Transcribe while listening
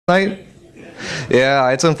night? Yeah,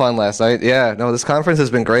 I had some fun last night. Yeah, no, this conference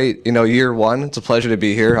has been great. You know, year one, it's a pleasure to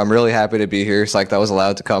be here. I'm really happy to be here. It's like I was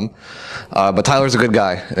allowed to come. But Tyler's a good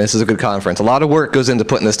guy, and this is a good conference. A lot of work goes into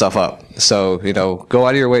putting this stuff up. So, you know, go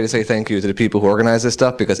out of your way to say thank you to the people who organize this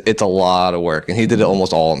stuff, because it's a lot of work. And he did it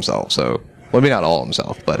almost all himself. So, well, maybe not all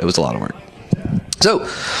himself, but it was a lot of work. So,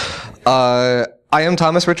 I am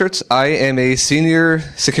Thomas Richards. I am a senior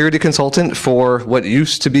security consultant for what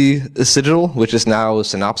used to be Citadel, which is now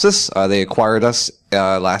Synopsys. They acquired us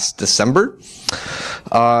last December.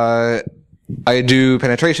 I do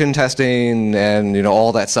penetration testing and, you know,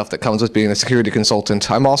 all that stuff that comes with being a security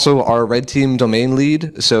consultant. I'm also our red team domain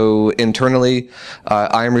lead. So internally,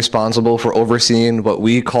 I am responsible for overseeing what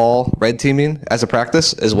we call red teaming as a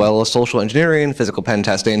practice, as well as social engineering, physical pen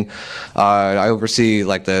testing. I oversee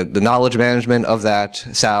like the knowledge management of that,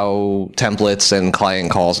 SAO templates and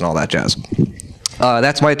client calls and all that jazz.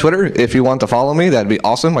 That's my Twitter. If you want to follow me, that'd be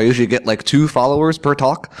awesome. I usually get like 2 followers per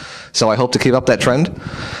talk, so I hope to keep up that trend.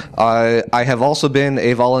 I have also been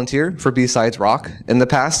a volunteer for B-Sides Rock in the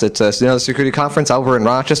past. It's a security conference over in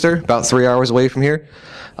Rochester, about 3 hours away from here.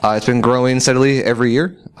 It's been growing steadily every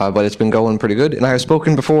year, but it's been going pretty good. And I have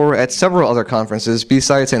spoken before at several other conferences,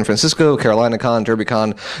 B-Sides San Francisco, ANYCon,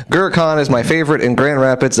 DerbyCon. GurCon is my favorite in Grand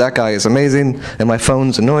Rapids. That guy is amazing, and my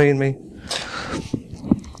phone's annoying me.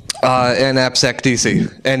 And AppSec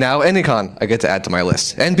DC. And now ANYCon I get to add to my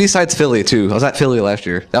list. And B-Sides Philly, too. I was at Philly last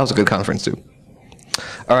year. That was a good conference, too.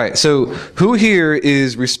 All right, so who here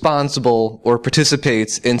is responsible or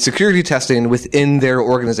participates in security testing within their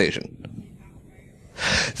organization?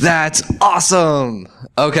 That's awesome!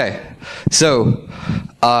 Okay, so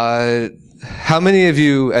how many of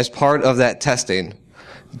you, as part of that testing,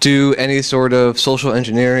 do any sort of social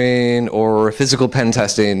engineering or physical pen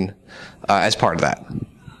testing as part of that?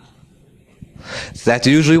 That's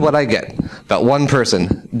usually what I get. About one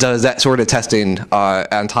person does that sort of testing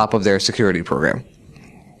on top of their security program.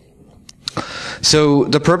 So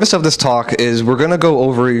the purpose of this talk is we're going to go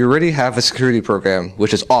over, you already have a security program,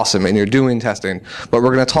 which is awesome, and you're doing testing, but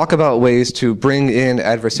we're going to talk about ways to bring in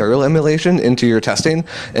adversarial emulation into your testing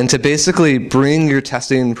and to basically bring your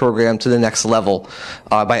testing program to the next level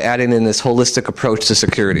by adding in this holistic approach to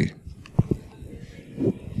security.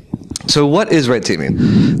 So what is red teaming?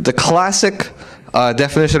 The classic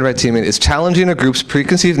definition of red teaming is challenging a group's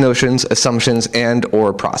preconceived notions, assumptions, and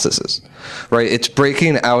or processes. Right? It's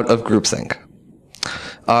breaking out of groupthink.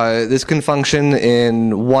 This can function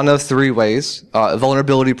in one of 3 ways.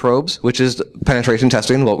 Vulnerability probes, which is penetration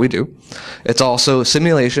testing, what we do. It's also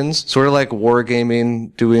simulations, sort of like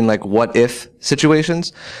wargaming, doing like what-if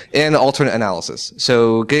situations, and alternate analysis.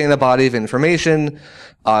 So getting a body of information,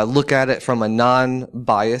 look at it from a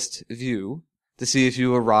non-biased view to see if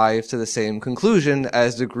you arrive to the same conclusion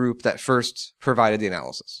as the group that first provided the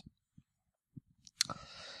analysis.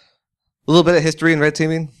 A little bit of history in red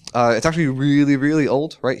teaming. It's actually really, really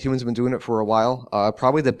old, right? Humans have been doing it for a while.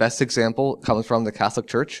 Probably the best example comes from the Catholic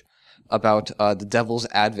Church about the devil's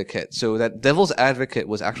advocate. So that devil's advocate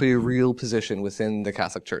was actually a real position within the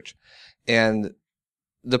Catholic Church. And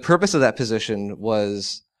the purpose of that position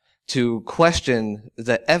was to question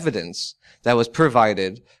the evidence that was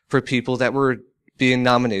provided for people that were being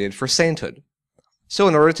nominated for sainthood. So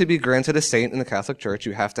in order to be granted a saint in the Catholic Church,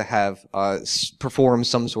 you have to have perform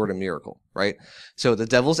some sort of miracle, right? So the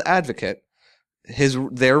devil's advocate, his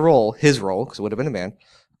role, because it would have been a man,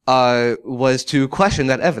 was to question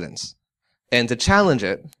that evidence and to challenge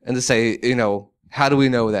it and to say, you know, how do we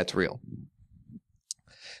know that's real?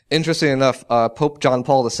 Interesting enough, Pope John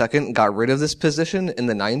Paul II got rid of this position in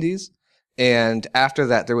the 90s, and after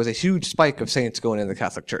that, there was a huge spike of saints going into the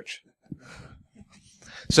Catholic Church.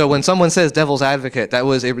 So when someone says devil's advocate,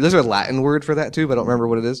 there's a Latin word for that too, but I don't remember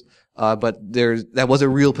what it is. But that was a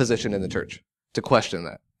real position in the church to question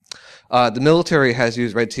that. The military has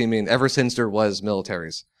used red teaming ever since there was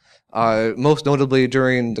militaries. Most notably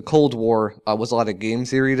during the Cold War was a lot of game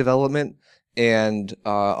theory development and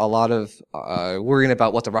a lot of worrying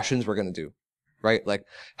about what the Russians were going to do. Right? Like,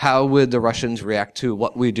 how would the Russians react to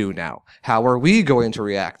what we do now? How are we going to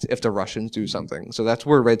react if the Russians do something? So that's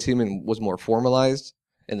where red teaming was more formalized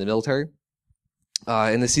in the military.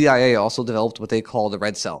 And the CIA also developed what they call the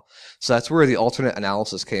red cell. So that's where the alternate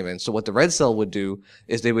analysis came in. So what the red cell would do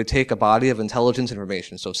is they would take a body of intelligence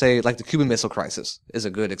information. So say, like the Cuban Missile Crisis is a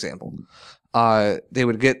good example. They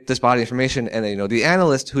would get this body of information, and the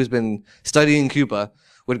analyst who's been studying Cuba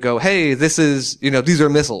would go, hey, this is, these are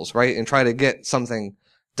missiles, right? And try to get something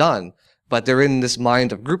done. But they're in this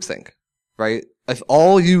mind of groupthink, right? If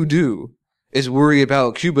all you do is worry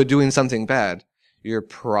about Cuba doing something bad, you're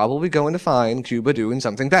probably going to find Cuba doing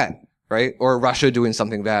something bad, right? Or Russia doing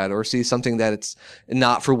something bad, or see something that it's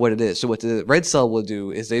not for what it is. So what the red cell will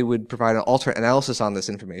do is they would provide an alternate analysis on this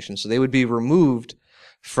information. So they would be removed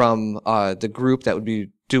from the group that would be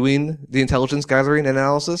doing the intelligence gathering and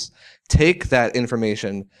analysis, take that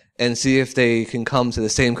information and see if they can come to the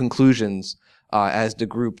same conclusions as the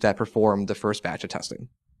group that performed the first batch of testing.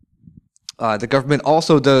 The government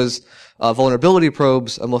also does vulnerability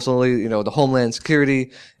probes, mostly, the Homeland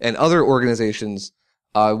Security and other organizations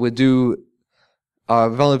would do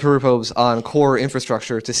vulnerability probes on core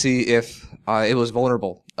infrastructure to see if it was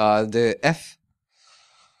vulnerable. The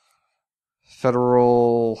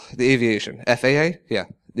aviation, FAA, yeah,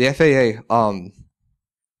 the FAA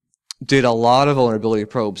did a lot of vulnerability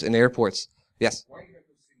probes in airports. Yes. Why are you the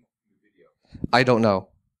video? I don't know.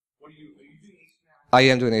 What are you doing HDMI? I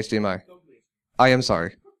am doing HDMI. I am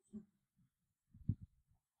sorry.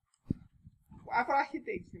 I thought I hit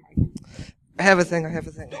the HDMI. I have a thing.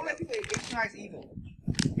 Don't let people HDMI is evil.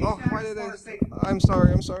 Oh, why did I say? I'm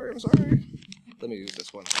sorry. Let me use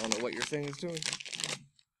this one. I don't know what your thing is doing.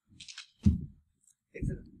 It's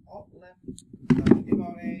an alt-left,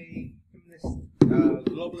 MLA, feminist,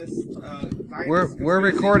 globalist, We're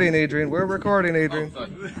recording, Adrian. We're recording, Adrian. Oh,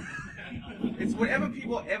 it's whatever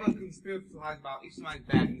people ever conspiracize about. HDMI is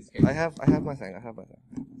bad in this case. I have my thing.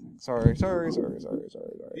 Sorry. You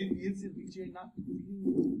didn't see the VGA not?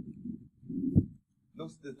 No,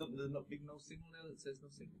 there's no big no signal there that says no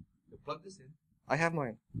signal. You plug this in. I have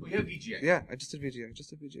mine. Oh, you have VGA? Yeah, I just did VGA. I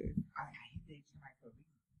hit the HDMI for a reason.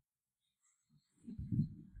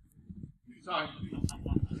 Sorry.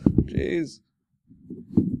 Jeez.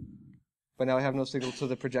 But now I have no signal to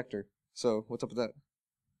the projector. So what's up with that?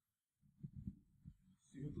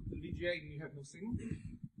 You hook up the VGA and you have no signal?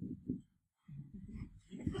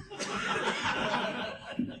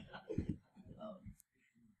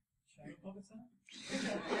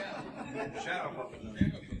 Shadow puppet.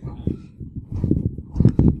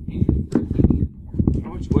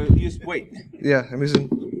 Well, you just wait. Yeah, I'm using.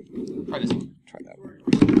 Try this one. Try that.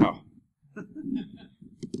 Oh.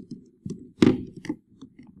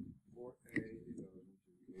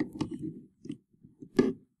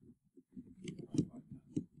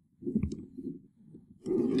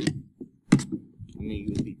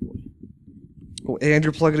 Oh, and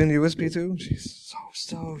you're plugging in USB too? Jeez,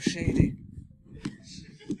 so shady.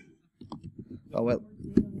 Oh, well,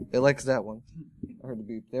 it likes that one. I heard the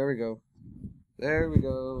beep. There we go.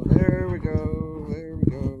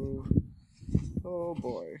 Oh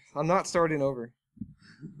boy. I'm not starting over.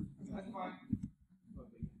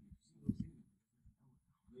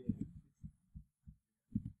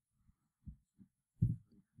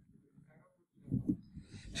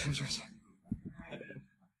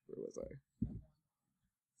 Where was I?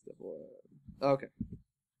 Step one. Okay.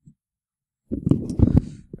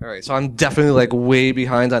 Alright, so I'm definitely like way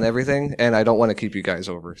behind on everything, and I don't want to keep you guys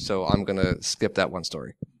over, so I'm gonna skip that one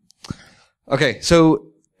story. Okay, so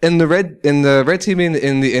in the red teaming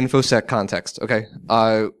in the InfoSec context, okay,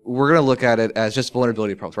 we're gonna look at it as just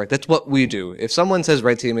vulnerability probes, right? That's what we do. If someone says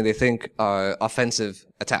red teaming, they think offensive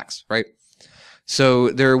attacks, right? So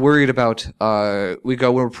they're worried about, when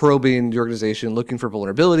we're probing the organization, looking for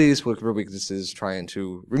vulnerabilities, looking for weaknesses, trying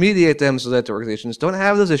to remediate them so that the organizations don't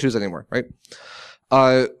have those issues anymore, right?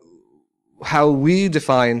 How we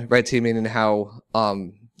define red teaming and how, I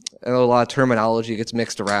know a lot of terminology gets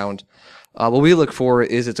mixed around. What we look for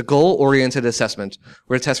is it's a goal-oriented assessment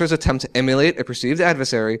where testers attempt to emulate a perceived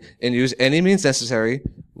adversary and use any means necessary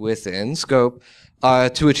within scope,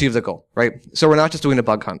 to achieve the goal, right? So we're not just doing a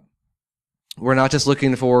bug hunt. We're not just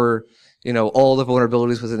looking for, all the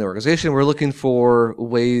vulnerabilities within the organization. We're looking for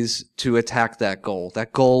ways to attack that goal.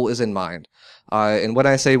 That goal is in mind. And when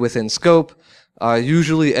I say within scope,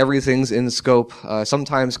 usually everything's in scope.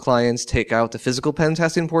 Sometimes clients take out the physical pen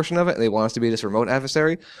testing portion of it and they want us to be this remote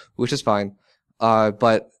adversary, which is fine.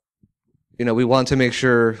 But we want to make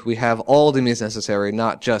sure we have all the means necessary,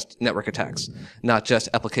 not just network attacks, not just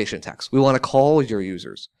application attacks. We want to call your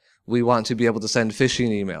users. We want to be able to send phishing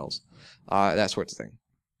emails. That sort of thing.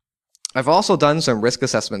 I've also done some risk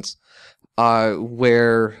assessments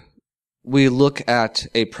where we look at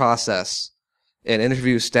a process and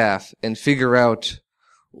interview staff and figure out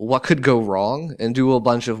what could go wrong and do a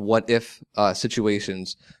bunch of what-if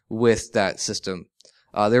situations with that system.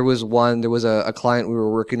 There was a client we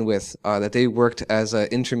were working with that they worked as an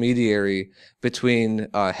intermediary between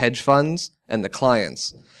hedge funds and the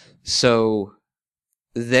clients. So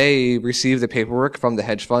they received the paperwork from the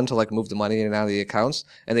hedge fund to move the money in and out of the accounts,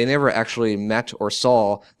 and they never actually met or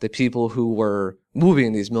saw the people who were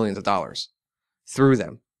moving these millions of dollars through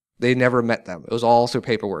them. They never met them. It was all through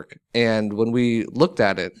paperwork. And when we looked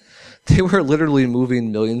at it, they were literally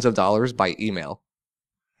moving millions of dollars by email.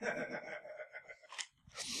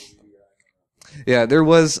 Yeah, there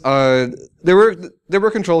were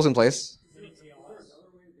controls in place.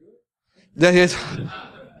 That is,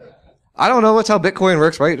 I don't know. That's how Bitcoin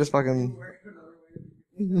works, right? Just fucking.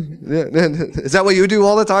 Is that what you do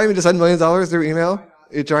all the time? You just send millions of dollars through email?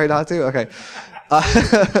 You try not to? Okay.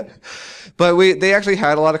 But they actually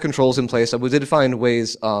had a lot of controls in place. We did find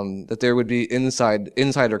ways that there would be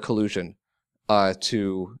insider collusion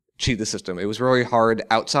to cheat the system. It was very hard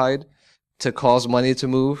outside to cause money to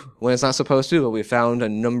move when it's not supposed to, but we found a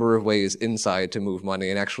number of ways inside to move money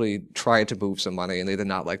and actually try to move some money, and they did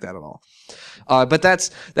not like that at all. But that's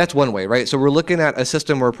one way, right? So we're looking at a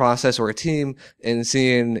system or a process or a team and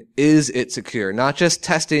seeing, is it secure? Not just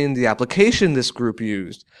testing the application this group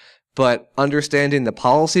used, but understanding the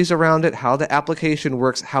policies around it, how the application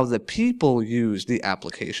works, how the people use the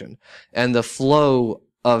application, and the flow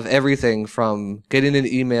of everything from getting an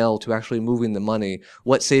email to actually moving the money.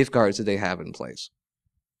 What safeguards did they have in place?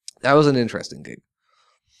 That was an interesting gig.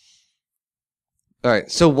 All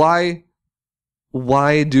right, so why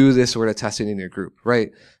do this sort of testing in your group,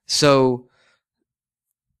 right? So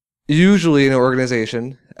usually in an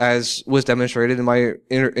organization, as was demonstrated in my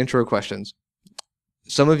intro questions,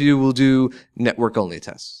 some of you will do network-only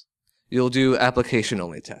tests. You'll do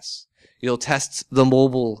application-only tests. You'll test the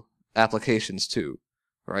mobile applications too,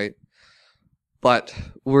 right? But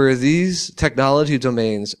where these technology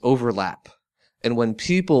domains overlap, and when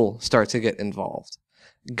people start to get involved,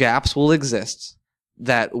 gaps will exist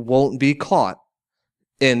that won't be caught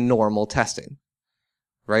in normal testing,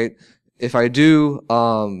 right? If I do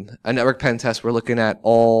a network pen test, we're looking at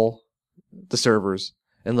all the servers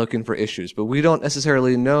and looking for issues, but we don't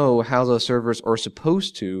necessarily know how those servers are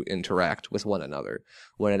supposed to interact with one another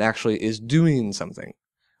when it actually is doing something,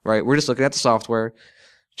 right? We're just looking at the software,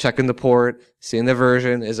 checking the port, seeing the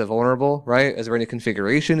version. Is it vulnerable, right? Is there any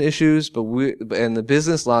configuration issues? And the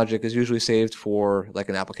business logic is usually saved for like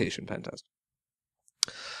an application pen test.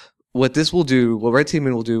 What red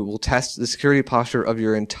teaming will do, will test the security posture of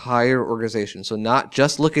your entire organization. So not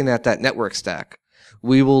just looking at that network stack.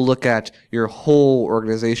 We will look at your whole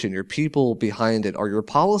organization, your people behind it. Are your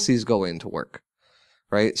policies going to work,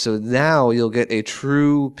 right? So now you'll get a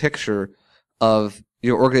true picture of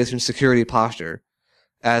your organization's security posture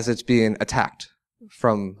as it's being attacked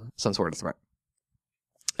from some sort of threat.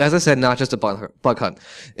 As I said, not just a bug hunt.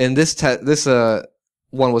 And this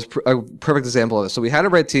one was a perfect example of this. So we had a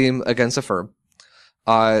red team against a firm.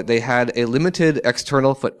 They had a limited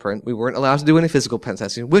external footprint. We weren't allowed to do any physical pen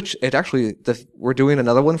testing, which we're doing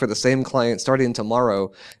another one for the same client starting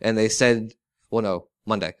tomorrow. And they said,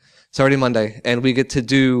 Monday. Starting Monday. And we get to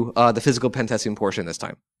do the physical pen testing portion this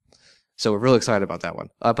time. So we're really excited about that one.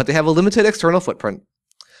 But they have a limited external footprint.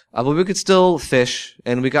 But we could still fish,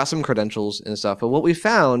 and we got some credentials and stuff. But what we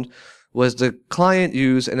found was the client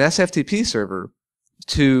used an SFTP server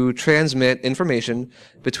to transmit information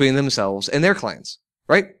between themselves and their clients,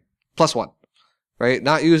 right? +1, right?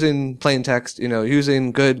 Not using plain text,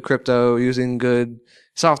 using good crypto, using good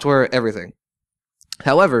software, everything.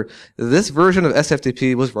 However, this version of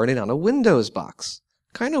SFTP was running on a Windows box.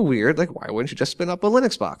 Kind of weird. Like, why wouldn't you just spin up a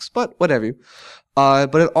Linux box? But whatever.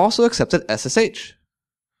 But it also accepted SSH,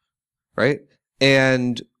 right?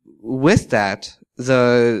 And with that,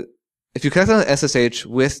 if you connect on SSH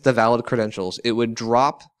with the valid credentials, it would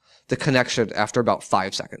drop the connection after about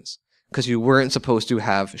 5 seconds because you weren't supposed to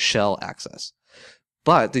have shell access.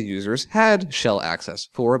 But the users had shell access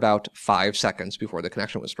for about 5 seconds before the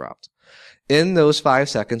connection was dropped. In those 5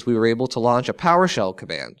 seconds, we were able to launch a PowerShell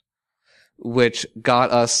command, which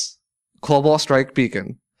got us Cobalt Strike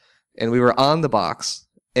Beacon, and we were on the box,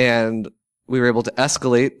 and we were able to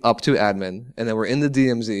escalate up to admin, and then we're in the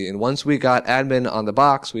DMZ. And once we got admin on the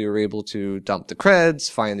box, we were able to dump the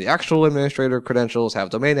creds, find the actual administrator credentials, have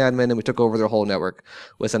domain admin, and we took over their whole network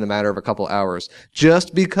within a matter of a couple hours,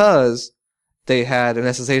 just because they had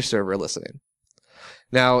an SSH server listening.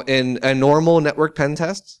 Now, in a normal network pen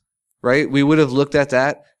test, right, we would have looked at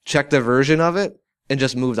that, checked the version of it, and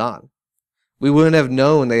just moved on. We wouldn't have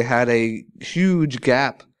known they had a huge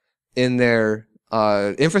gap in their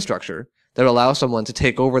infrastructure that allows someone to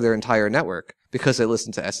take over their entire network because they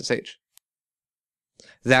listen to SSH.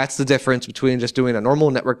 That's the difference between just doing a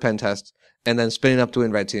normal network pen test and then spinning up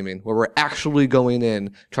doing red teaming, where we're actually going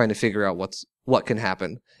in trying to figure out what can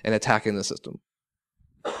happen and attacking the system.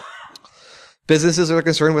 Businesses are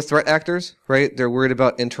concerned with threat actors, right? They're worried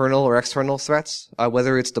about internal or external threats,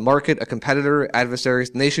 whether it's the market, a competitor,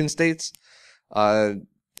 adversaries, nation states.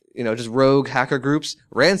 just rogue hacker groups,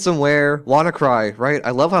 ransomware, WannaCry, right?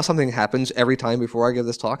 I love how something happens every time before I give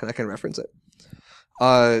this talk and I can reference it.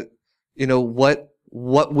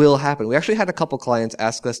 What will happen? We actually had a couple clients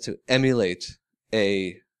ask us to emulate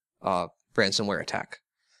a ransomware attack,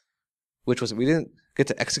 we didn't get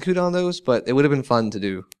to execute on those, but it would have been fun to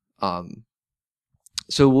do.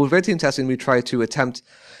 So with red team testing, we try to attempt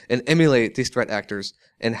and emulate these threat actors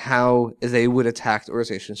and how they would attack the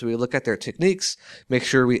organization. So we look at their techniques, make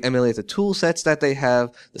sure we emulate the tool sets that they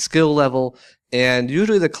have, the skill level, and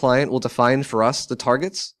usually the client will define for us the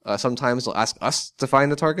targets. Sometimes they'll ask us to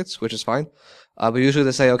find the targets, which is fine. But usually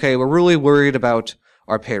they say, okay, we're really worried about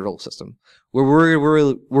our payroll system. We're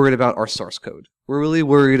worried about our source code. We're really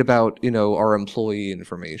worried about, our employee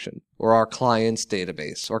information or our client's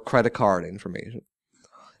database or credit card information.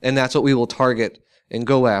 And that's what we will target and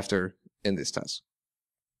go after in this test.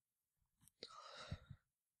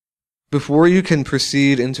 Before you can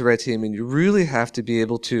proceed into red teaming, you really have to be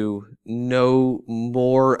able to know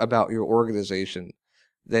more about your organization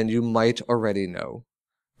than you might already know,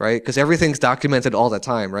 right? Because everything's documented all the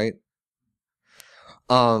time, right?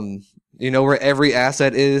 You know where every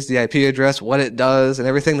asset is, the IP address, what it does, and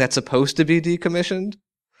everything that's supposed to be decommissioned.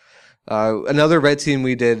 Another red team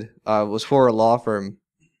we did was for a law firm,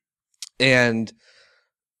 and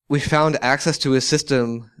we found access to a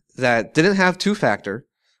system that didn't have two-factor,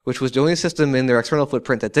 which was the only system in their external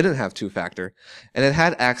footprint that didn't have two-factor, and it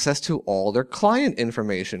had access to all their client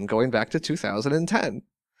information going back to 2010.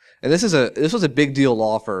 And this was a big deal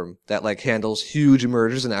law firm that handles huge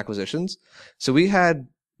mergers and acquisitions. So we had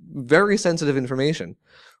very sensitive information.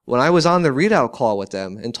 When I was on the readout call with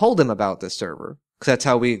them and told them about this server, because that's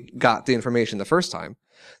how we got the information the first time,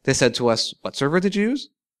 they said to us, "What server did you use?"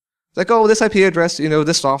 Like, "Oh, this IP address,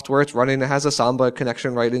 this software it's running, it has a Samba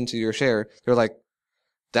connection right into your share." They're like,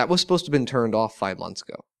 "That was supposed to have been turned off 5 months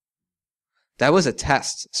ago. That was a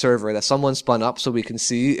test server that someone spun up so we can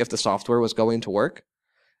see if the software was going to work.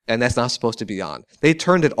 And that's not supposed to be on." They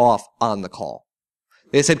turned it off on the call.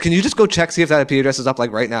 They said, "Can you just go check, see if that IP address is up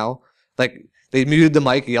right now?" They muted the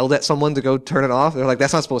mic, yelled at someone to go turn it off. They're like,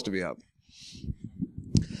 "That's not supposed to be up."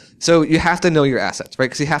 So you have to know your assets, right?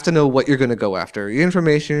 Because you have to know what you're going to go after. Your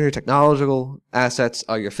information, your technological assets,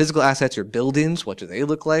 your physical assets, your buildings, what do they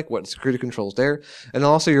look like? What security controls there? And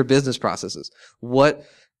also your business processes. What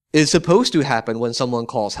is supposed to happen when someone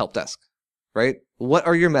calls help desk, right? What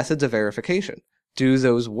are your methods of verification? Do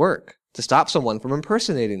those work to stop someone from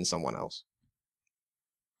impersonating someone else?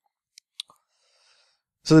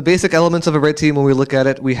 So the basic elements of a red team, when we look at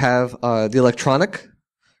it, we have the electronic,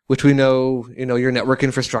 which we know, your network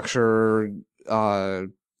infrastructure,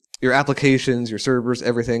 your applications, your servers,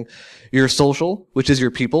 everything. Your social, which is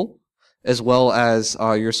your people, as well as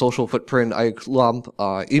your social footprint. I lump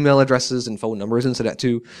email addresses and phone numbers into that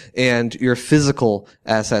too, and your physical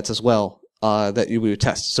assets as well. That you would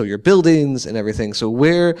test. So your buildings and everything. So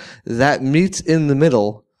where that meets in the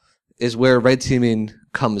middle is where red teaming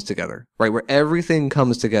comes together, right? Where everything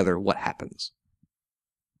comes together, what happens?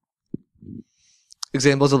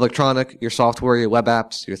 Examples of electronic, your software, your web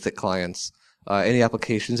apps, your thick clients, any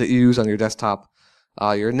applications that you use on your desktop,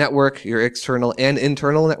 your network, your external and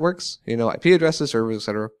internal networks, IP addresses, servers,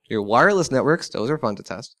 etc. Your wireless networks, those are fun to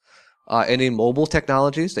test. Any mobile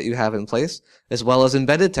technologies that you have in place, as well as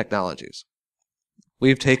embedded technologies.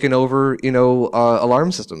 We've taken over,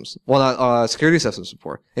 alarm systems. Well, not security systems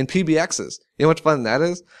before. And PBXs. You know how much fun that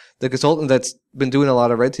is? The consultant that's been doing a lot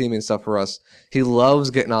of red teaming stuff for us, he loves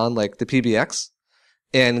getting on the PBX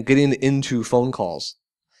and getting into phone calls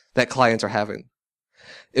that clients are having.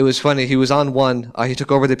 It was funny. He was on one. He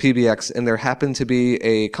took over the PBX, and there happened to be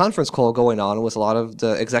a conference call going on with a lot of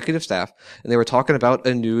the executive staff, and they were talking about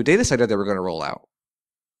a new data center they were going to roll out.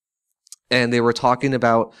 And they were talking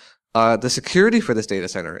about the security for this data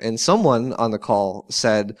center. And someone on the call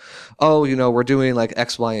said, "Oh, we're doing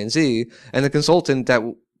X, Y, and Z." And the consultant that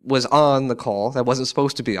was on the call, that wasn't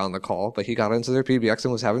supposed to be on the call, but he got into their PBX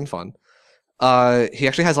and was having fun. He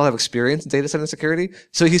actually has a lot of experience in data center security.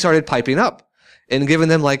 So he started piping up and giving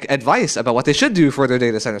them advice about what they should do for their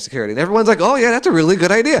data center security. And everyone's like, "Oh yeah, that's a really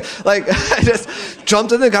good idea." I just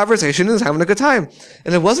jumped in the conversation and was having a good time.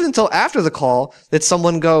 And it wasn't until after the call that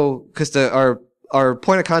someone because our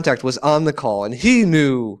point of contact was on the call and he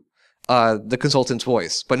knew the consultant's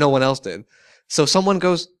voice, but no one else did. So someone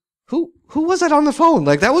goes, Who was that on the phone?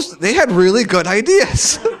 They had really good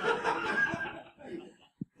ideas.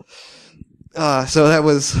 So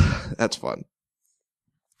that's fun.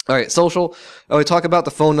 All right, social. We talk about the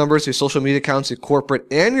phone numbers, your social media accounts, your corporate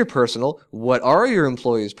and your personal. What are your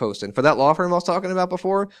employees posting? For that law firm I was talking about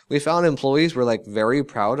before, we found employees were like very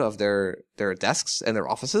proud of their desks and their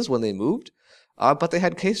offices when they moved, but they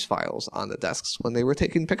had case files on the desks when they were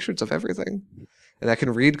taking pictures of everything, and I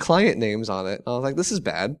can read client names on it. I was like, this is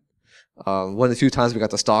bad. One of the few times we got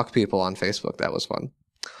to stalk people on Facebook, that was fun.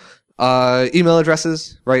 Email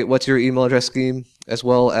addresses, right? What's your email address scheme, as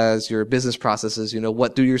well as your business processes?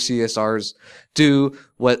 What do your CSRs do?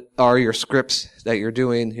 What are your scripts that you're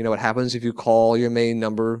doing? What happens if you call your main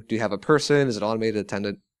number? Do you have a person? Is it automated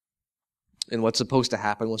attendant? And what's supposed to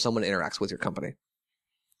happen when someone interacts with your company?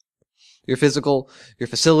 Your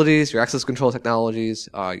facilities, your access control technologies,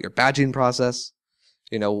 your badging process.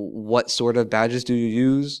 What sort of badges do you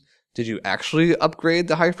use? Did you actually upgrade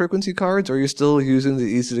the high-frequency cards, or are you still using the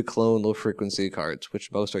easy-to-clone low-frequency cards,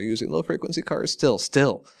 which most are using low-frequency cards still?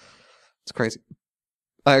 It's crazy.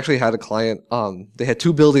 I actually had a client, they had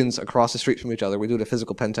two buildings across the street from each other. We did a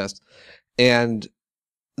physical pen test, and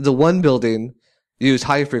the one building used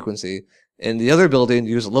high-frequency, and the other building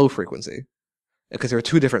used low-frequency, because there were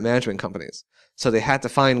two different management companies. So they had to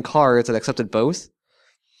find cards that accepted both.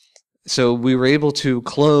 So we were able to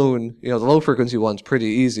clone, the low frequency one's pretty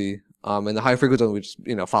easy. And the high frequency one, we just,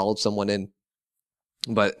 followed someone in.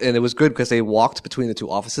 And it was good because they walked between the two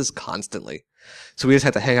offices constantly. So we just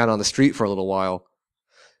had to hang out on the street for a little while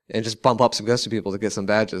and just bump up some guests to people to get some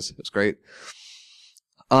badges. It was great.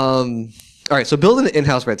 All right. So building an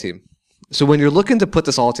in-house red team. So when you're looking to put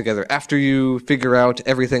this all together, after you figure out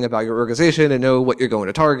everything about your organization and know what you're going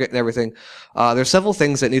to target and everything, there's several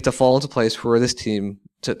things that need to fall into place for this team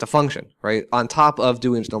to function, right? On top of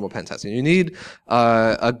doing normal pen testing. You need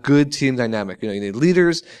a good team dynamic. You need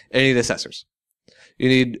leaders and you need assessors. You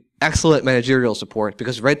need excellent managerial support,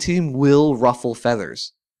 because red team will ruffle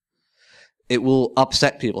feathers. It will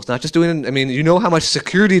upset people. It's not just doing, how much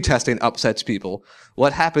security testing upsets people.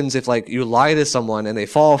 What happens if you lie to someone and they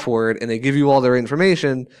fall for it and they give you all their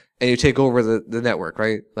information and you take over the network,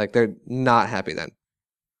 right? They're not happy then.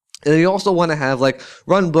 And you also want to have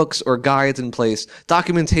run books or guides in place,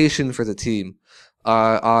 documentation for the team,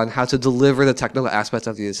 on how to deliver the technical aspects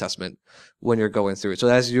of the assessment when you're going through it. So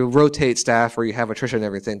as you rotate staff or you have attrition and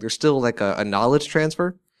everything, there's still a knowledge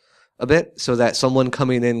transfer a bit, so that someone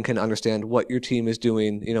coming in can understand what your team is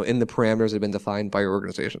doing, in the parameters that have been defined by your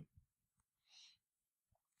organization.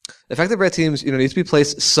 Effective red teams, need to be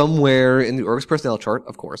placed somewhere in the org's personnel chart,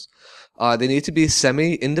 of course. They need to be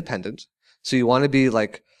semi-independent. So you want to be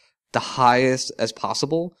the highest as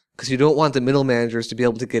possible, because you don't want the middle managers to be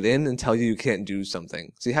able to get in and tell you can't do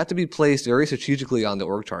something. So you have to be placed very strategically on the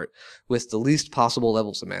org chart with the least possible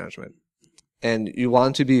levels of management. And you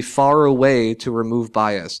want to be far away to remove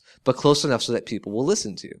bias, but close enough so that people will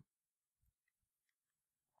listen to you.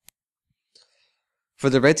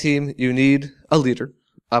 For the red team, you need a leader,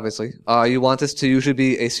 obviously. You want this to usually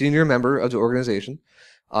be a senior member of the organization.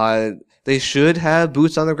 They should have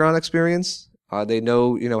boots on the ground experience. They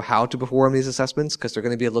know, how to perform these assessments, because they're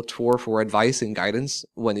going to be looked for advice and guidance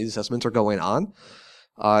when these assessments are going on.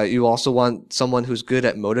 You also want someone who's good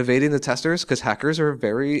at motivating the testers, because hackers are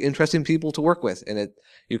very interesting people to work with, and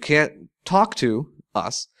you can't talk to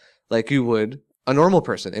us like you would a normal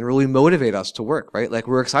person and really motivate us to work, right?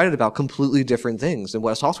 We're excited about completely different things than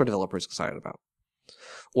what a software developer is excited about,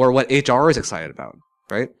 or what HR is excited about,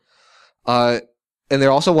 right? And they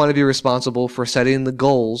also want to be responsible for setting the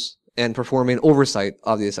goals and performing oversight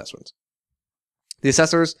of the assessments. The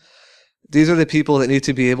assessors, these are the people that need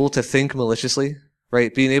to be able to think maliciously,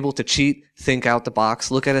 right? Being able to cheat, think out the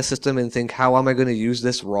box, look at a system and think, how am I going to use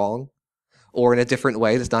this wrong or in a different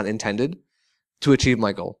way that's not intended to achieve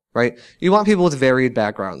my goal, right? You want people with varied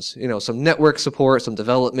backgrounds, some network support, some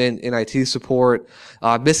development, in IT support,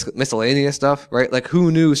 miscellaneous stuff, right? Who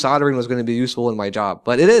knew soldering was going to be useful in my job?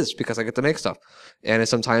 But it is, because I get to make stuff. And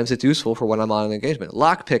sometimes it's useful for when I'm on an engagement.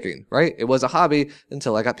 Lock picking, right? It was a hobby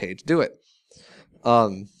until I got paid to do it.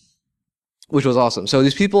 Which was awesome. So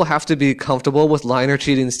these people have to be comfortable with liner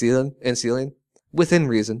cheating, stealing, and stealing within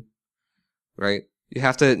reason, right? You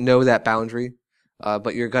have to know that boundary,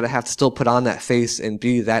 but you're going to have to still put on that face and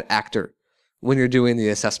be that actor when you're doing the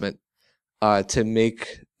assessment to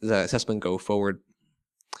make the assessment go forward.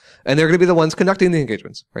 And they're going to be the ones conducting the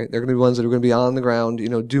engagements, right? They're going to be the ones that are going to be on the ground,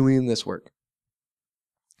 doing this work.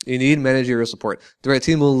 You need managerial support. The right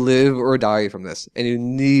team will live or die from this. And you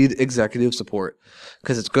need executive support,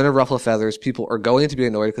 because it's going to ruffle feathers. People are going to be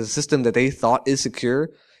annoyed because the system that they thought is secure,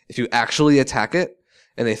 if you actually attack it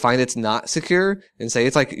and they find it's not secure and say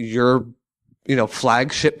it's your,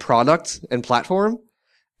 flagship product and platform,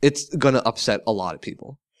 it's going to upset a lot of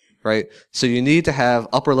people. right? So you need to have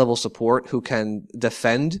upper level support who can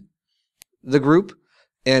defend the group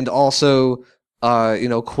and also,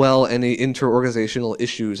 quell any inter-organizational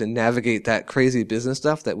issues and navigate that crazy business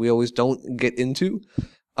stuff that we always don't get into,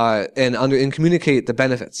 and communicate the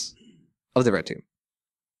benefits of the red team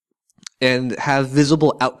and have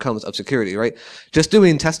visible outcomes of security, right? Just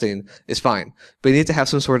doing testing is fine, but you need to have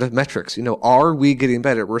some sort of metrics. Are we getting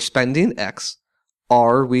better? We're spending X.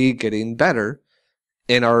 Are we getting better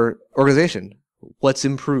in our organization? What's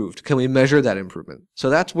improved? Can we measure that improvement? So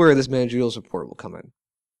that's where this managerial support will come in.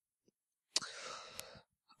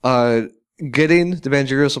 Getting the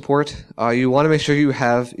managerial support, you want to make sure you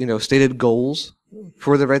have, stated goals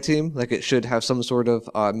for the red team. Like it should have some sort of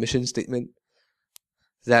mission statement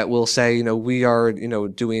that will say, we are,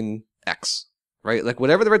 doing X, right? Like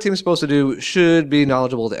whatever the red team is supposed to do should be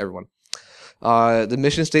knowledgeable to everyone. The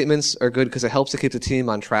mission statements are good because it helps to keep the team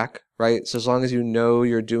on track, right? So as long as you know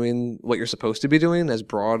you're doing what you're supposed to be doing, as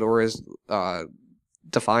broad or as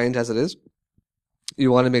defined as it is,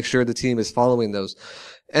 you want to make sure the team is following those.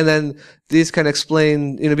 And then these can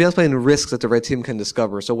explain, be able to explain risks that the red team can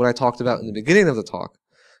discover. So what I talked about in the beginning of the talk,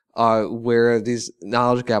 where these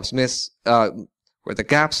knowledge gaps where the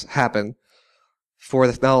gaps happen for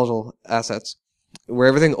the knowledgeable assets, where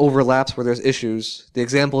everything overlaps, where there's issues, the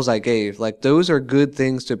examples I gave, like those are good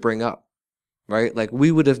things to bring up, right? Like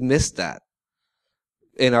we would have missed that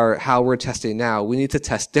in how we're testing now. We need to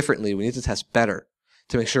test differently. We need to test better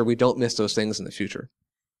to make sure we don't miss those things in the future.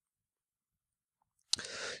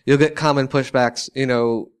 You'll get common pushbacks.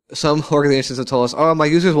 Some organizations have told us, oh, my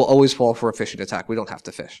users will always fall for a phishing attack. We don't have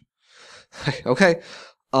to phish. Okay.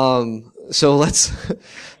 So let's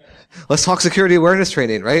talk security awareness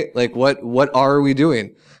training, right? Like what are we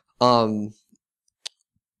doing?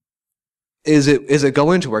 Is it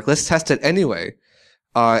going to work? Let's test it anyway.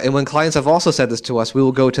 And when clients have also said this to us, we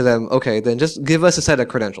will go to them, okay, then just give us a set of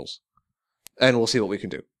credentials and we'll see what we can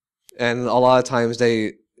do. And a lot of times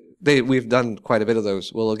we've done quite a bit of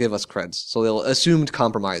those. Will give us creds. So they'll assumed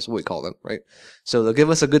compromise, what we call them, right? So they'll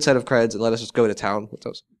give us a good set of creds and let us just go to town with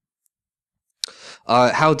those.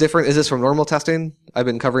 How different is this from normal testing? I've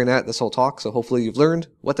been covering that this whole talk, so hopefully you've learned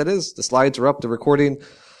what that is. The slides are up. The recording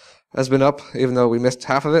has been up, even though we missed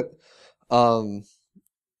half of it.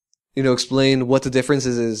 Explain what the difference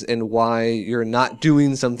is and why you're not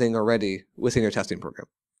doing something already within your testing program.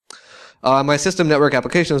 My system network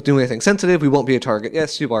application is doing anything sensitive. We won't be a target.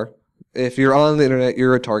 Yes, you are. If you're on the internet,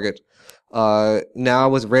 you're a target. Now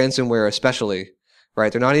with ransomware especially,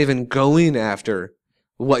 right? They're not even going after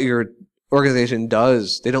what your organization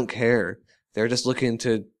does. They don't care. They're just looking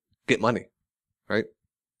to get money, right?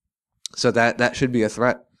 So that should be a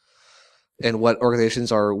threat. And what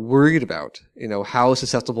organizations are worried about, how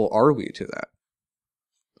susceptible are we to that?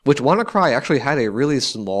 Which WannaCry actually had a really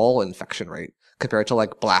small infection rate compared to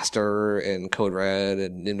like Blaster and Code Red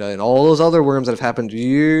and all those other worms that have happened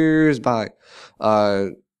years by.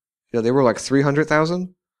 They were like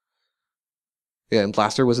 300,000. Yeah, and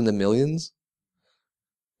Blaster was in the millions.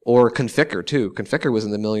 Or Conficker too. Conficker was in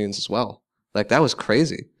the millions as well. Like that was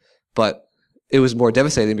crazy. But it was more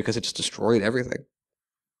devastating because it just destroyed everything.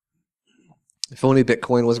 If only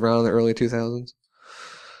Bitcoin was around in the early 2000s.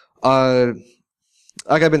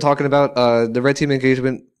 Like I've been talking about, the red team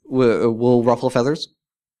engagement will ruffle feathers,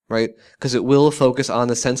 right? Because it will focus on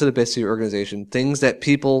the sensitive bits of your organization, things that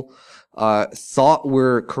people thought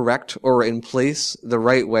were correct or in place the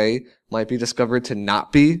right way might be discovered to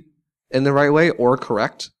not be in the right way or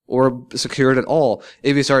correct or secured at all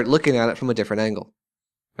if you start looking at it from a different angle,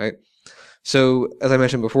 right? So, as I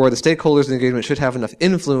mentioned before, the stakeholders in engagement should have enough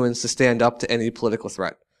influence to stand up to any political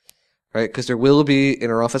threat, right? Because there will be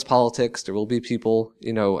inter-office politics, there will be people,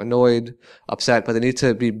 annoyed, upset, but they need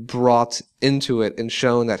to be brought into it and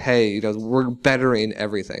shown that, hey, we're bettering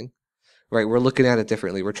everything, right? We're looking at it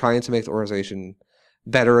differently. We're trying to make the organization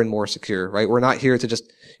better and more secure, right? We're not here to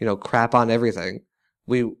just, crap on everything.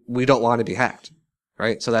 We don't want to be hacked,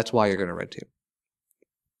 right? So that's why you're going to red team.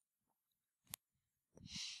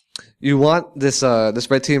 You want this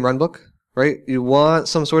red team runbook, right? You want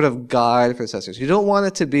some sort of guide for the testers. You don't want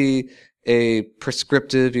it to be a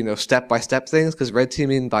prescriptive, step-by-step things, because red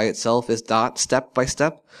teaming by itself is not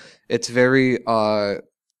step-by-step. It's very,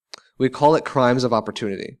 we call it crimes of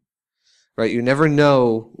opportunity, right? You never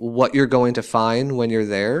know what you're going to find when you're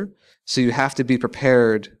there, so you have to be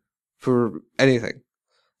prepared for anything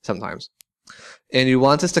sometimes. And you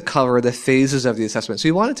want us to cover the phases of the assessment. So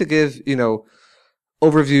you want it to give,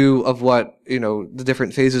 overview of what, the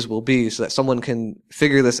different phases will be so that someone can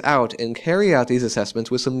figure this out and carry out these assessments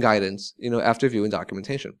with some guidance, after viewing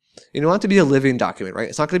documentation. You want it to be a living document, right?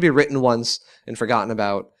 It's not going to be written once and forgotten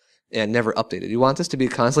about. and never updated. You want this to be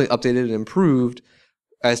constantly updated and improved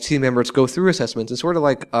as team members go through assessments. It's sort of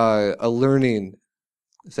like a learning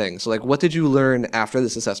thing. So like, what did you learn after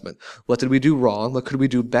this assessment? What did we do wrong? What could we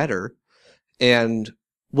do better? And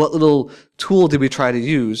what little tool did we try to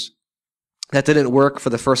use that didn't work for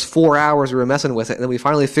the first 4 hours we were messing with it, and then we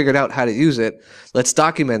finally figured out how to use it? Let's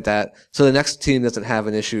document that so the next team doesn't have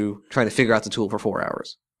an issue trying to figure out the tool for 4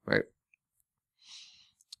 hours, right?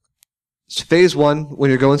 So phase one, when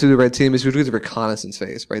you're going through the red team, is usually the reconnaissance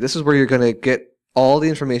phase, right? This is where you're going to get all the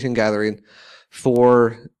information gathering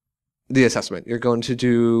for the assessment. You're going to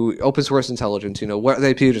do open source intelligence, what are the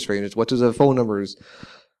IP address ranges, what are the phone numbers,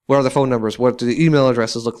 what do the email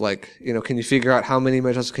addresses look like, can you figure out how many email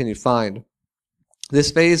addresses can you find?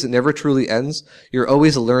 This phase never truly ends. You're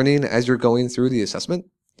always learning as you're going through the assessment.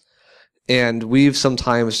 And we've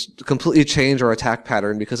sometimes completely changed our attack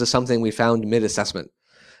pattern because of something we found mid-assessment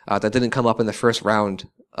that didn't come up in the first round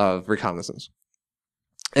of reconnaissance.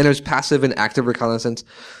 And there's passive and active reconnaissance.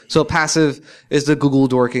 So passive is the Google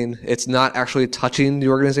dorking. It's not actually touching the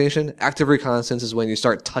organization. Active reconnaissance is when you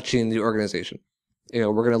start touching the organization.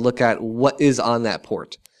 We're going to look at what is on that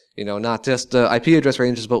port. Not just the IP address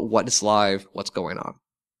ranges, but what's live, what's going on.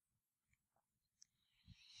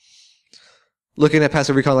 Looking at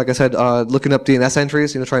passive recon, like I said, looking up DNS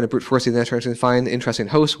entries, trying to brute force DNS entries and find interesting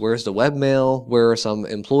hosts. Where's the webmail? Where are some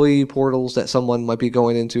employee portals that someone might be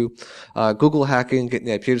going into? Google hacking, getting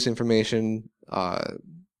the IP address information,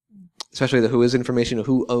 especially the who is information,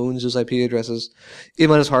 who owns those IP addresses.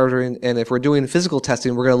 E-minus hardening, and if we're doing physical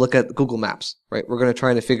testing, we're going to look at Google Maps, right? We're going to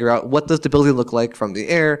try to figure out what does the building look like from the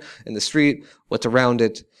air and the street, what's around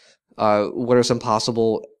it, what are some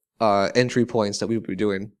possible entry points that we would be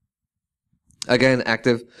doing. Again,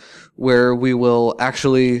 active, where we will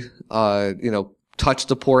actually, touch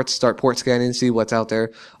the ports, start port scanning, see what's out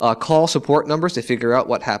there, call support numbers to figure out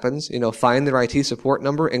what happens, find their IT support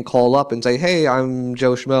number and call up and say, hey, I'm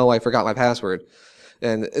Joe Schmo, I forgot my password,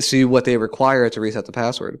 and see what they require to reset the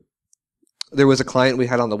password. There was a client we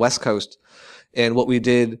had on the West Coast, and what we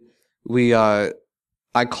did,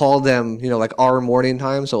 I called them, like our morning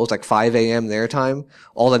time, so it was like 5 a.m. their time,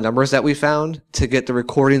 all the numbers that we found to get the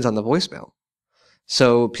recordings on the voicemail.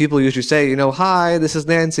 So people usually say, hi, this is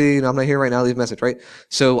Nancy, I'm not here right now, leave a message, right?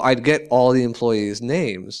 So I'd get all the employees'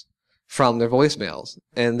 names from their voicemails.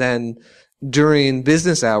 And then during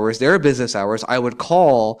business hours, their business hours, I would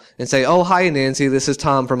call and say, oh, hi, Nancy, this is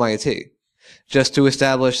Tom from IT. Just to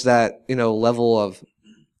establish that, level of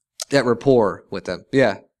that rapport with them.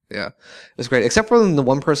 Yeah. It was great. Except for when the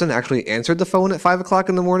one person actually answered the phone at 5 o'clock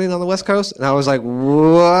in the morning on the West Coast. And I was like,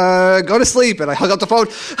 what? Go to sleep. And I hung up the phone.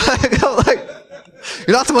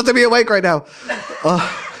 You're not supposed to be awake right now.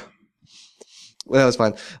 Well, that was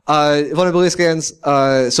fun. Vulnerability scans.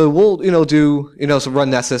 So we'll, do, some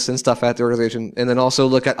run Nessus and stuff at the organization, and then also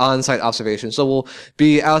look at on-site observations. So we'll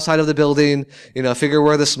be outside of the building, figure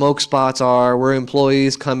where the smoke spots are, where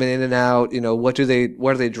employees coming in and out, what are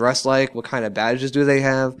they dressed like? What kind of badges do they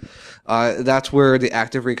have? That's where the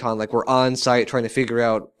active recon, like we're on site trying to figure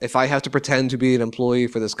out if I have to pretend to be an employee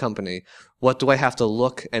for this company, what do I have to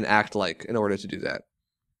look and act like in order to do that?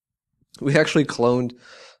 We actually cloned,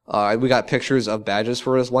 we got pictures of badges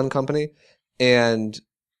for this one company, and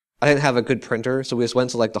I didn't have a good printer, so we just went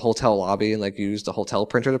to like the hotel lobby and like used the hotel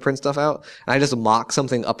printer to print stuff out. And I just mocked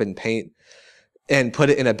something up in paint and put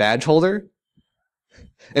it in a badge holder.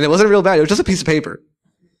 And it wasn't a real badge, it was just a piece of paper.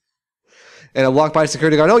 And I walked by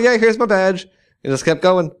security guard, oh yeah, here's my badge. And just kept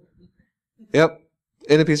going. Yep.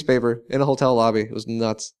 In a piece of paper, in a hotel lobby. It was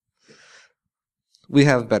nuts. We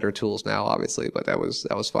have better tools now, obviously, but that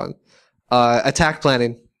was fun. Attack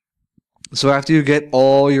planning. So after you get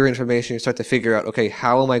all your information, you start to figure out, okay,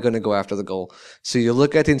 how am I going to go after the goal? So you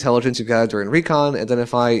look at the intelligence you've got during recon,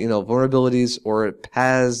 identify, vulnerabilities or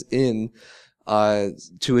paths in,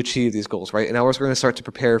 to achieve these goals, right? And now we're going to start to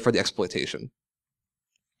prepare for the exploitation.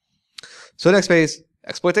 So next phase,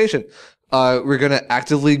 exploitation. We're going to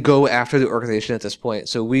actively go after the organization at this point.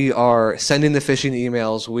 So we are sending the phishing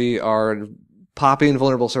emails. We are popping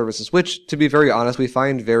vulnerable services, which, to be very honest, we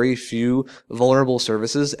find very few vulnerable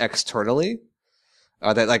services externally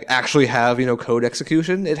that like actually have, code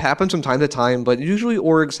execution. It happens from time to time, but usually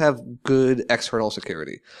orgs have good external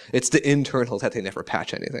security. It's the internal that they never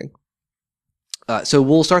patch anything. So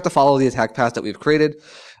we'll start to follow the attack path that we've created.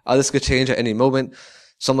 This could change at any moment.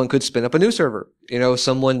 Someone could spin up a new server.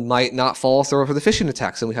 Someone might not follow through for the phishing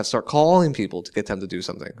attacks, and we have to start calling people to get them to do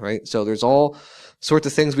something, right? So there's all sorts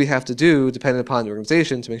of things we have to do depending upon the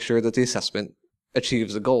organization to make sure that the assessment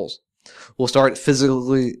achieves the goals. We'll start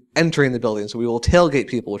physically entering the building. So we will tailgate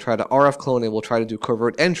people. We'll try to RF clone it. We'll try to do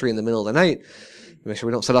covert entry in the middle of the night Make sure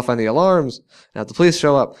we don't set off any alarms and have the police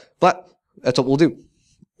show up. But that's what we'll do.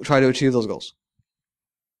 We'll try to achieve those goals.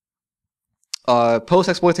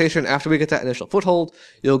 Post-exploitation, after we get that initial foothold,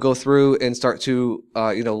 you'll go through and start to,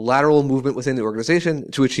 lateral movement within the organization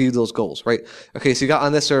to achieve those goals, right? Okay, so you got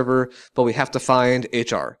on this server, but we have to find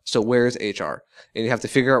HR. So where's HR? And you have to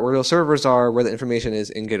figure out where those servers are, where the information is,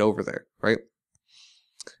 and get over there, right?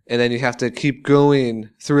 And then you have to keep going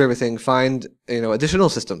through everything, find, additional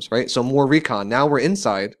systems, right? So more recon. Now we're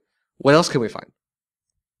inside. What else can we find?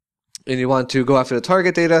 And you want to go after the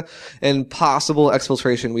target data and possible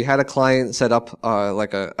exfiltration. We had a client set up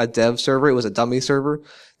like a dev server. It was a dummy server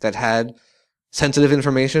that had sensitive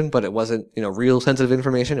information, but it wasn't real sensitive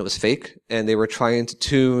information. It was fake, and they were trying to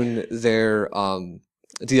tune their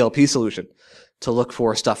DLP solution to look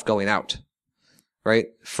for stuff going out, right,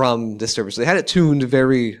 from this server. So they had it tuned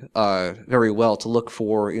very well to look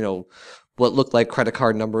for what looked like credit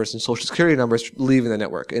card numbers and social security numbers leaving the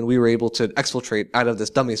network. And we were able to exfiltrate out of this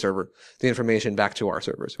dummy server the information back to our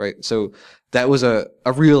servers, right? So that was a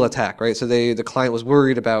real attack, right? So the client was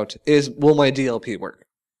worried about, will my DLP work?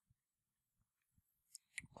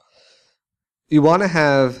 You want to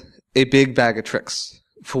have a big bag of tricks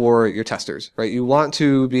for your testers, right? You want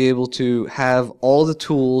to be able to have all the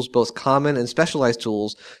tools, both common and specialized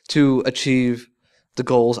tools, to achieve the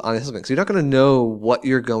goals on assessment. So you're not going to know what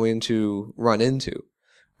you're going to run into,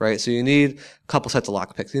 right? So you need a couple sets of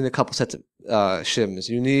lockpicks. You need a couple sets of shims.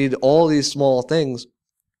 You need all these small things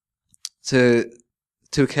to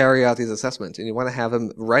carry out these assessments, and you want to have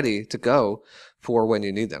them ready to go for when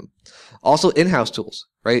you need them. Also, in-house tools,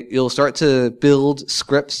 right? You'll start to build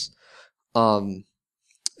scripts,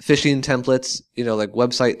 phishing templates, like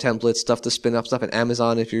website templates, stuff to spin up stuff in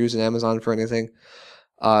Amazon if you're using Amazon for anything.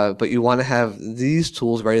 But you want to have these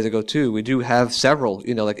tools ready to go too. We do have several,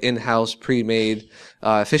 like in-house pre-made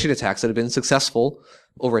phishing attacks that have been successful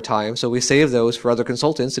over time. So we save those for other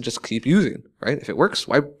consultants to just keep using, right? If it works,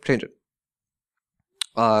 why change it?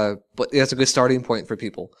 But that's a good starting point for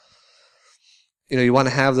people. You want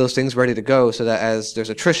to have those things ready to go so that as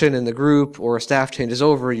there's attrition in the group or staff changes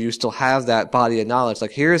over, you still have that body of knowledge.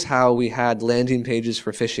 Like, here's how we had landing pages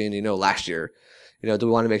for phishing, last year. Do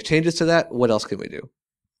we want to make changes to that? What else can we do?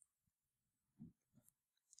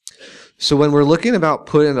 So when we're looking about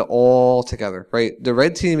putting it all together, right, the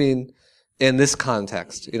red teaming in this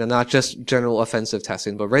context, not just general offensive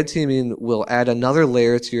testing, but red teaming will add another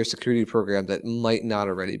layer to your security program that might not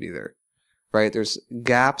already be there, right? There's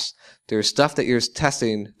gaps. There's stuff that you're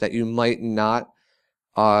testing that you might not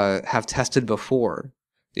have tested before.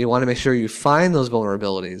 You want to make sure you find those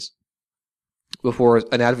vulnerabilities before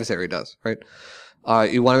an adversary does, right?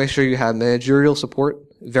 You want to make sure you have managerial support,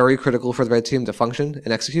 very critical for the red team to function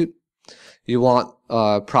and execute. You want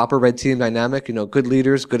proper red team dynamic, good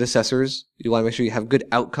leaders, good assessors. You want to make sure you have good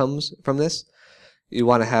outcomes from this. You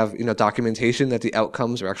want to have, documentation that the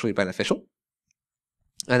outcomes are actually beneficial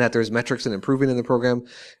and that there's metrics and improvement in the program.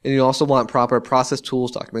 And you also want proper process tools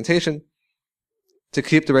documentation to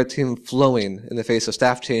keep the red team flowing in the face of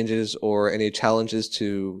staff changes or any challenges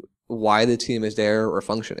to why the team is there or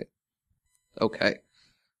functioning. Okay.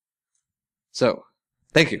 So,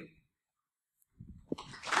 thank you.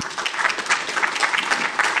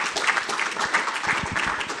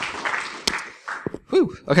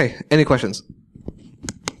 Whew. Okay, any questions?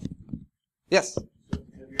 Yes? So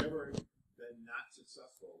have you ever been not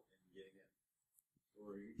successful in getting it?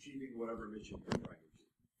 Or achieving whatever mission you're trying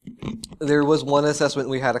to achieve? There was one assessment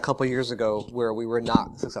we had a couple years ago where we were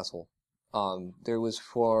not successful. There was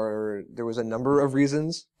a number of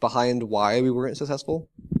reasons behind why we weren't successful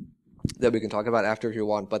that we can talk about after if you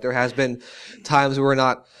want, but there has been times where we're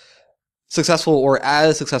not successful or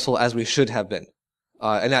as successful as we should have been.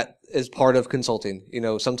 And that is part of consulting.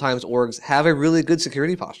 Sometimes orgs have a really good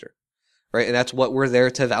security posture, right? And that's what we're there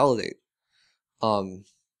to validate.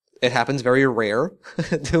 It happens very rare.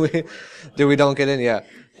 do we don't get in? Yeah.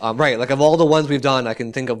 Right. Like, of all the ones we've done, I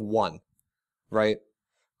can think of one, right?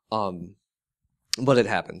 But it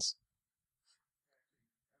happens.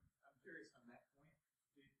 I'm curious on that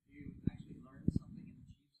point. Did you actually learn something and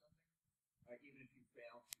achieve something? Like, even if you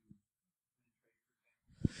fail to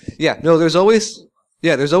penetrate? Yeah. No, there's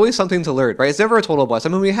always something to learn, right? It's never a total bust. I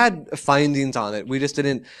mean, we had findings on it. We just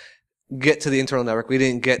didn't get to the internal network. We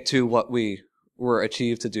didn't get to what we were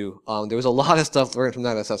achieved to do. There was a lot of stuff learned from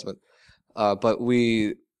that assessment. But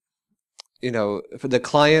we, for the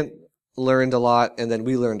client learned a lot, and then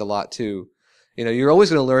we learned a lot too. You're always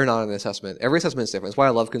going to learn on an assessment. Every assessment is different. That's why I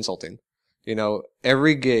love consulting.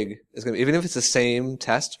 Every gig is going to, even if it's the same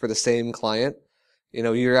test for the same client,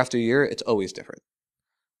 year after year, it's always different.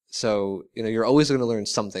 So, you're always going to learn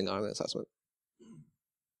something on an assessment.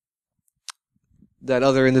 That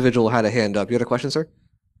other individual had a hand up. You had a question, sir?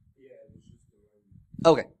 Yeah, it was just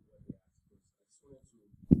Okay.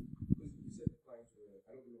 you said the clients were,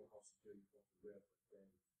 I don't know how secure you thought the web, but then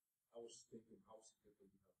I was thinking how secure you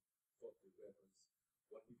thought the web was.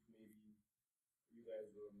 What if maybe you guys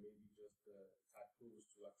were maybe just tactful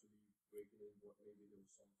to actually breaking in, what maybe there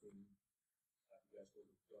was something that you guys could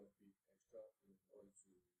have done a bit extra in order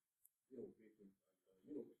to, break in,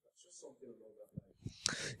 just something along that line.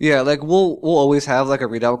 Yeah, like we'll always have like a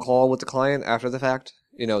readout call with the client after the fact,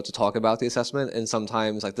 to talk about the assessment, and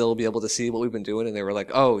sometimes like they'll be able to see what we've been doing, and they were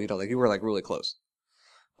like, oh, like you were like really close.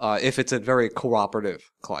 If it's a very cooperative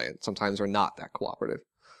client, sometimes we're not that cooperative.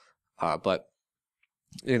 But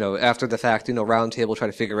after the fact, round table, try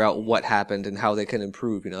to figure out what happened and how they can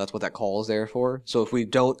improve. That's what that call is there for. So if we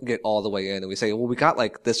don't get all the way in and we say, well, we got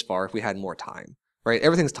like this far if we had more time, right?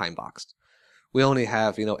 Everything's time boxed. We only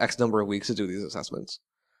have, X number of weeks to do these assessments.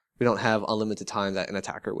 We don't have unlimited time that an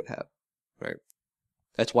attacker would have, right?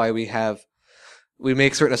 That's why we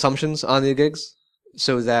make certain assumptions on the gigs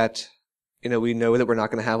so that, we know that we're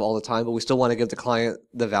not going to have all the time, but we still want to give the client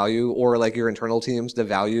the value, or like your internal teams, the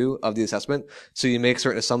value of the assessment. So you make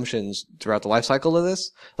certain assumptions throughout the life cycle of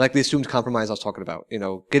this, like the assumed compromise I was talking about,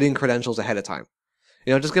 getting credentials ahead of time.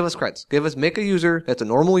 Just give us creds. Make a user that's a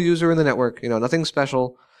normal user in the network, nothing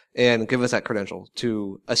special, and give us that credential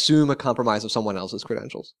to assume a compromise of someone else's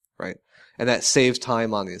credentials, right? And that saves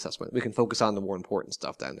time on the assessment. We can focus on the more important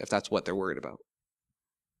stuff then, if that's what they're worried about.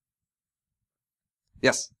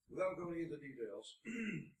 Yes? Without going into details,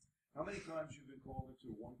 how many times you've been called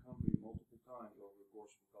into one company multiple times over the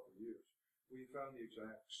course of a couple of years, where you found the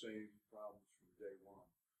exact same problems from day one,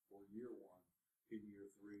 or year one, in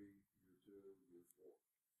year 3, year 2, year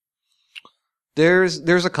 4?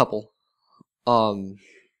 There's a couple.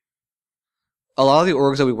 A lot of the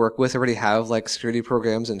orgs that we work with already have like security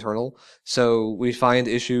programs internal, so we find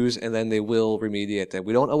issues and then they will remediate them.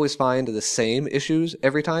 We don't always find the same issues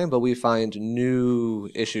every time, but we find new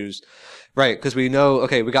issues, right? Because we know,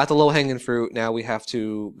 okay, we got the low-hanging fruit, now we have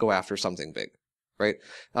to go after something big, right?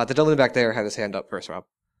 The gentleman back there had his hand up first, Rob.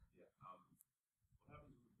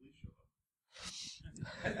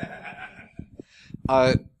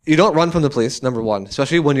 You don't run from the police, number one,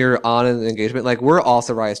 especially when you're on an engagement. Like, we're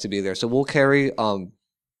authorized to be there. So we'll carry, get out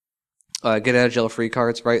of jail free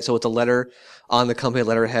cards, right? So it's a letter on the company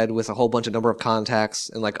letterhead with a whole bunch of number of contacts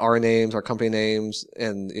and like our names, our company names,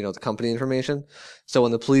 and, the company information. So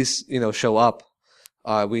when the police, show up,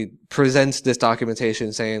 we present this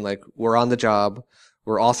documentation saying like, we're on the job,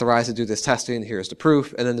 we're authorized to do this testing, here's the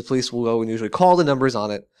proof. And then the police will go and usually call the numbers on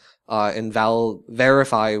it, and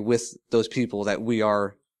verify with those people that we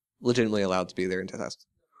are legitimately allowed to be there and to test.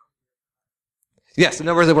 Yes, the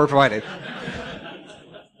numbers that were provided.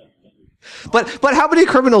 But how many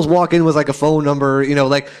criminals walk in with like a phone number,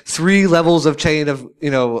 like 3 levels of chain of,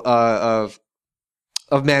 of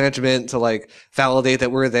management to like validate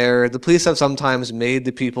that we're there. The police have sometimes made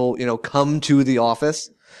the people, come to the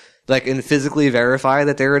office, like, and physically verify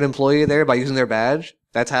that they're an employee there by using their badge.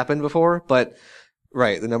 That's happened before, but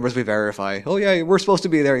right, the numbers we verify. Oh yeah, we're supposed to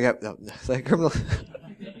be there. Yep. No, it's like criminal.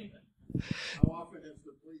 How often have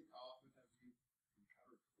you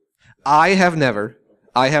encountered?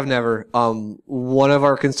 I have never. One of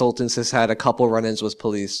our consultants has had a couple run-ins with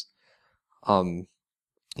police.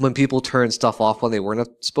 When people turn stuff off when they weren't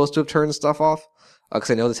supposed to have turned stuff off,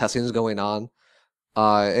 because I know the testing is going on.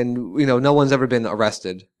 And, no one's ever been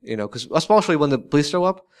arrested, because especially when the police show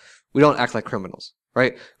up, we don't act like criminals,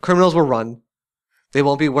 right? Criminals will run. They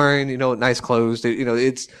won't be wearing, nice clothes. They,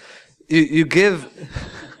 you give,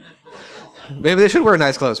 maybe they should wear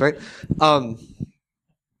nice clothes, right?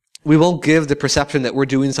 We won't give the perception that we're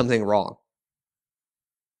doing something wrong,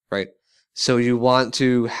 right? So you want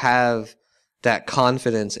to have that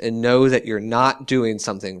confidence and know that you're not doing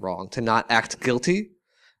something wrong, to not act guilty,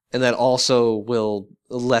 and that also will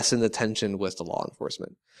lessen the tension with the law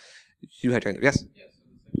enforcement. You had your hand. Yes? Yes, so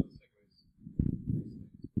the sexual segues.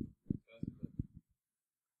 Do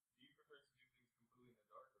you prefer to do things completely in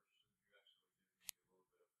the dark, or should you actually give me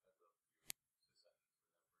a little bit of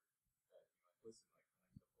heads up to sysadmins that you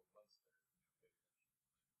might listen like the next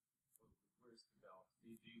couple of months there? Where's the balance?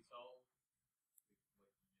 Do you tell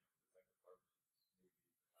the departments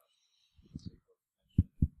maybe perhaps take close attention,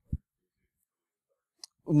 or do you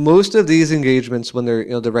Most of these engagements, when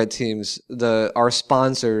they're, the red teams, our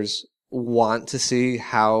sponsors want to see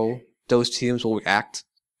how those teams will react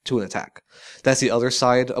to an attack. That's the other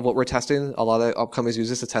side of what we're testing. A lot of companies use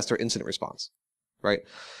this to test their incident response, right?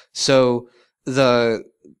 So the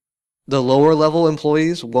lower level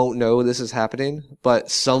employees won't know this is happening, but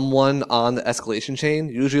someone on the escalation chain,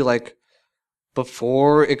 usually like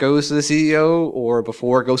before it goes to the CEO or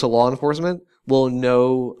before it goes to law enforcement will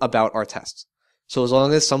know about our tests. So as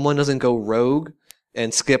long as someone doesn't go rogue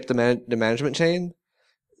and skip the management chain,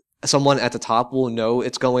 someone at the top will know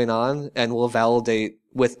it's going on and will validate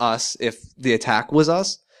with us if the attack was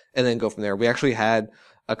us, and then go from there. We actually had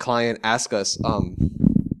a client ask us,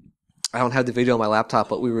 I don't have the video on my laptop,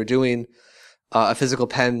 but we were doing a physical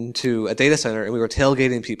pen to a data center, and we were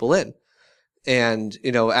tailgating people in. And,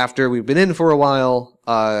 after we've been in for a while,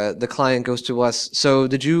 the client goes to us, so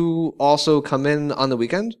did you also come in on the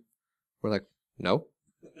weekend? We're like, no.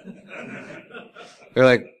 They're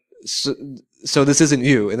like, so this isn't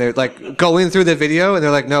you. And they're like going through the video, and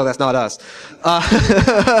they're like, no, that's not us.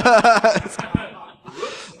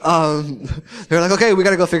 They're like, okay, we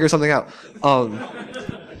got to go figure something out.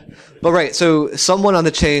 But right, so someone on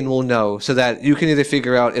the chain will know, so that you can either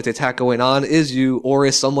figure out if the attack going on is you or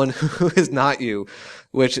is someone who is not you,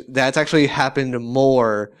 which that's actually happened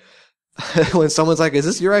more when someone's like, is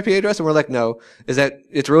this your IP address? And we're like, no. Is that,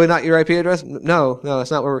 it's really not your IP address? No, that's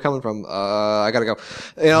not where we're coming from. I gotta go.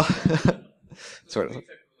 Sort of.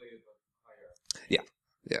 Yeah.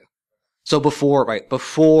 So before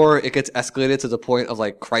it gets escalated to the point of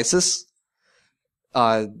like crisis,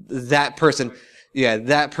 that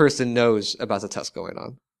person knows about the test going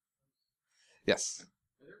on. Yes.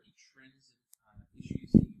 Are there any trends,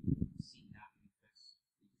 issues that you've seen happen in this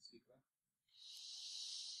you can speak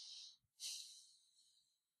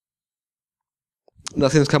about?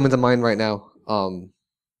 Nothing's coming to mind right now.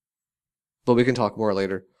 But we can talk more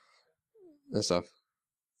later and stuff.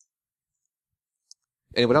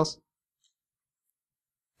 Anyone else?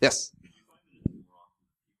 Yes.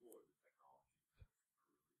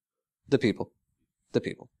 The people.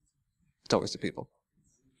 It's always the people.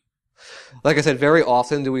 Like I said, very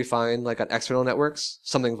often do we find, like on external networks,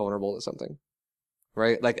 something vulnerable to something.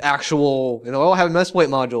 Right? Like actual, I'll have a Metasploit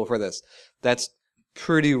module for this. That's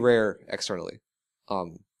pretty rare externally.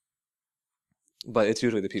 But it's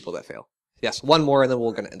usually the people that fail. Yes, one more and then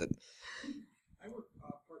we're going to end it. I work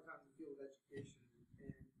part-time in the field of education, and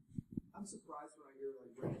I'm surprised when I hear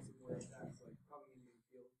like ransomware attacks like coming into the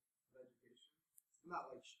field of education. I'm not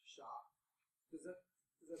like shocked. Does that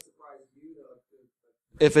surprise you?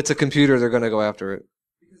 If it's a computer, they're going to go after it.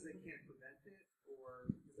 Because they can't prevent it, or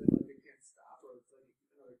because they can't stop, or it's like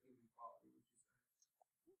another human quality?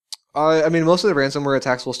 I mean, most of the ransomware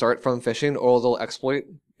attacks will start from phishing, or they'll exploit,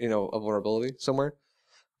 a vulnerability somewhere.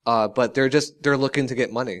 But they're looking to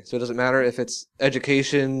get money. So it doesn't matter if it's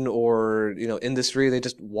education or, industry, they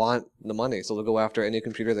just want the money. So they'll go after any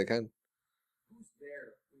computer they can. Who's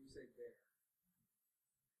there when you say there?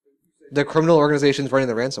 The criminal organizations running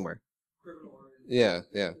the ransomware. Criminal organizations?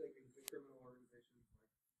 Yeah. The criminal organizations,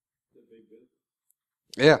 like the big business.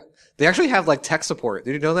 Yeah. They actually have like tech support.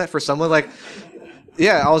 Did you know that? For someone like,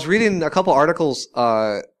 yeah, I was reading a couple articles,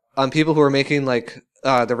 on people who are making like,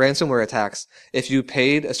 the ransomware attacks. If you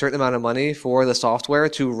paid a certain amount of money for the software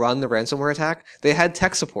to run the ransomware attack, they had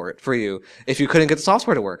tech support for you if you couldn't get the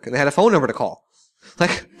software to work, and they had a phone number to call.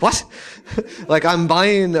 Like, what? Like, I'm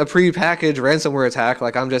buying a pre-packaged ransomware attack,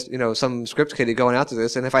 like I'm just, some script kiddie going out to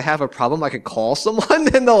this, and if I have a problem, I could call someone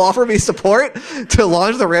and they'll offer me support to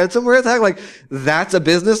launch the ransomware attack. Like, that's a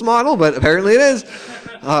business model, but apparently it is.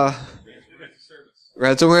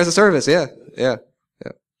 Ransomware as a service, yeah.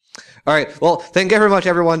 All right. Well, thank you very much,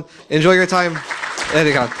 everyone. Enjoy your time at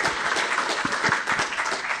ANYCon.